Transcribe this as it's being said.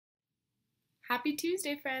Happy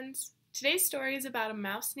Tuesday, friends! Today's story is about a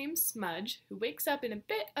mouse named Smudge who wakes up in a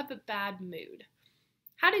bit of a bad mood.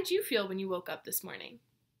 How did you feel when you woke up this morning?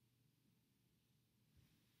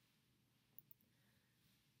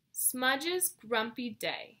 Smudge's Grumpy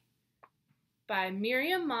Day by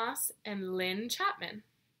Miriam and Lynne Chapman.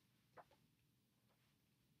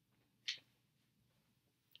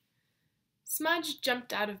 Smudge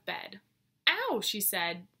jumped out of bed. "Ow!" she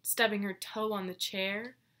said, stubbing her toe on the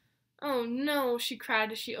chair. "Oh no," she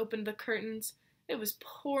cried as she opened the curtains. It was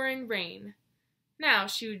pouring rain. Now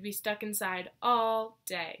she would be stuck inside all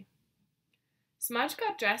day. Smudge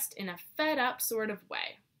got dressed in a fed-up sort of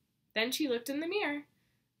way. Then she looked in the mirror.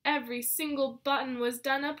 Every single button was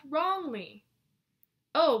done up wrongly.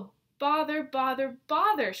 "Oh, bother, bother,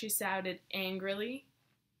 bother," she shouted angrily.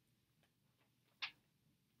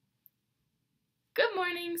 "Good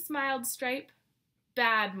morning," smiled Stripe.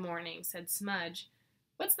 "Bad morning," said Smudge.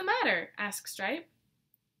 "What's the matter?" asked Stripe.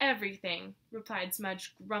 "Everything," replied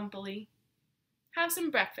Smudge grumpily. "Have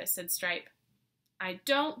some breakfast," said Stripe. "I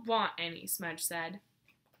don't want any," Smudge said.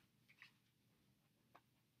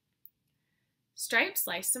 Stripe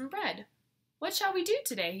sliced some bread. "What shall we do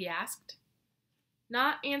today?" he asked.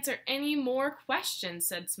 "Not answer any more questions,"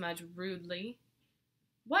 said Smudge rudely.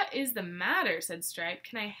 "What is the matter?" said Stripe.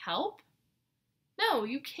 "Can I help?" "No,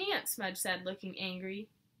 you can't," Smudge said, looking angry.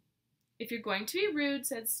 "If you're going to be rude,"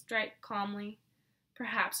 said Stripe calmly,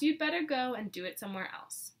 "perhaps you'd better go and do it somewhere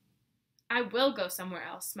else." "I will go somewhere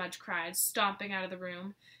else," Smudge cried, stomping out of the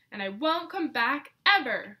room, "and I won't come back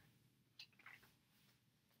ever."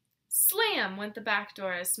 Slam went the back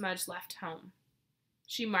door as Smudge left home.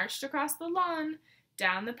 She marched across the lawn,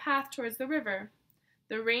 down the path towards the river.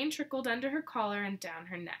 The rain trickled under her collar and down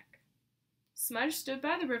her neck. Smudge stood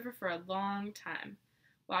by the river for a long time,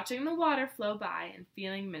 watching the water flow by and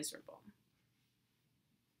feeling miserable.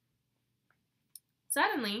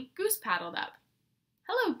 Suddenly, Goose paddled up.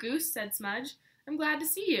 "Hello, Goose," said Smudge. "I'm glad to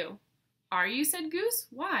see you." "Are you?" said Goose.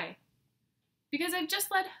 "Why?" "Because I've just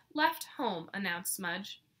left home," announced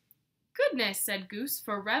Smudge. "Goodness," said Goose.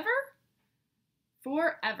 "Forever?"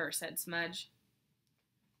 "Forever," said Smudge.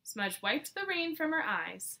 Smudge wiped the rain from her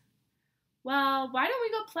eyes. "Well, why don't we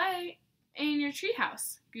go play in your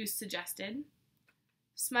treehouse?" Goose suggested.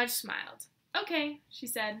 Smudge smiled. "Okay," she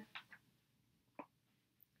said.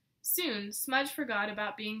 Soon, Smudge forgot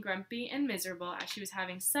about being grumpy and miserable as she was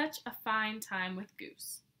having such a fine time with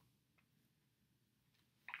Goose.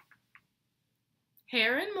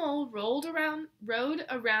 Hare and Mole rode around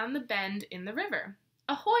the bend in the river.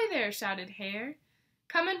 "Ahoy there!" shouted Hare.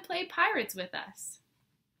 "Come and play pirates with us."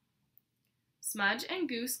 Smudge and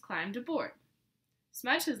Goose climbed aboard.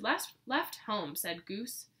 "Smudge has left home," said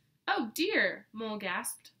Goose. "Oh dear," Mole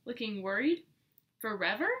gasped, looking worried.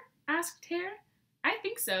 "Forever?" asked Hare. "I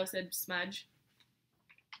think so," said Smudge.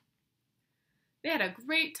 They had a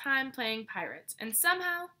great time playing pirates, and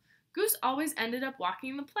somehow Goose always ended up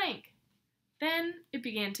walking the plank. Then it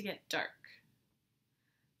began to get dark.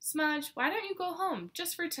 "Smudge, why don't you go home,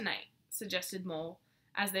 just for tonight?" suggested Mole,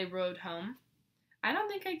 as they rode home. "I don't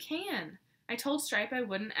think I can. I told Stripe I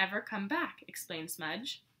wouldn't ever come back," explained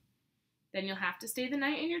Smudge. "Then you'll have to stay the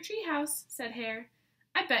night in your treehouse," said Hare.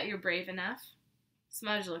 "I bet you're brave enough."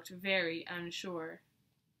 Smudge looked very unsure.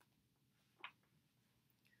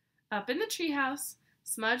 Up in the treehouse,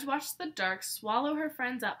 Smudge watched the dark swallow her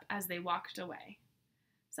friends up as they walked away.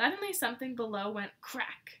 Suddenly something below went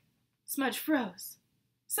crack. Smudge froze.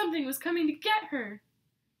 Something was coming to get her.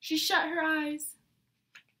 She shut her eyes.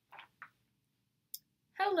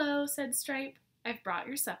 "Hello," said Stripe. "I've brought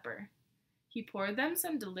your supper." He poured them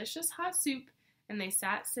some delicious hot soup, and they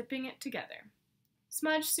sat sipping it together.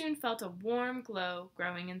 Smudge soon felt a warm glow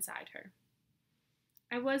growing inside her.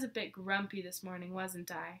 "I was a bit grumpy this morning, wasn't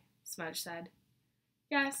I?" Smudge said.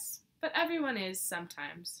 "Yes, but everyone is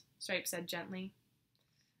sometimes," Stripe said gently.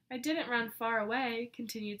 "I didn't run far away,"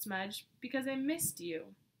 continued Smudge, "because I missed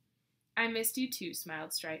you." "I missed you too,"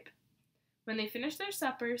 smiled Stripe. When they finished their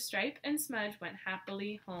supper, Stripe and Smudge went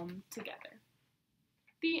happily home together.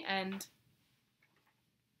 The end.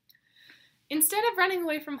 Instead of running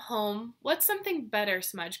away from home, what's something better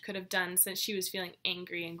Smudge could have done since she was feeling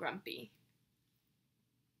angry and grumpy?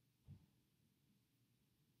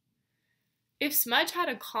 If Smudge had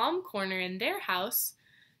a calm corner in their house,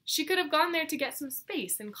 she could have gone there to get some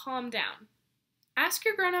space and calm down. Ask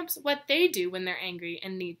your grown-ups what they do when they're angry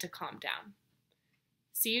and need to calm down.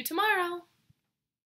 See you tomorrow!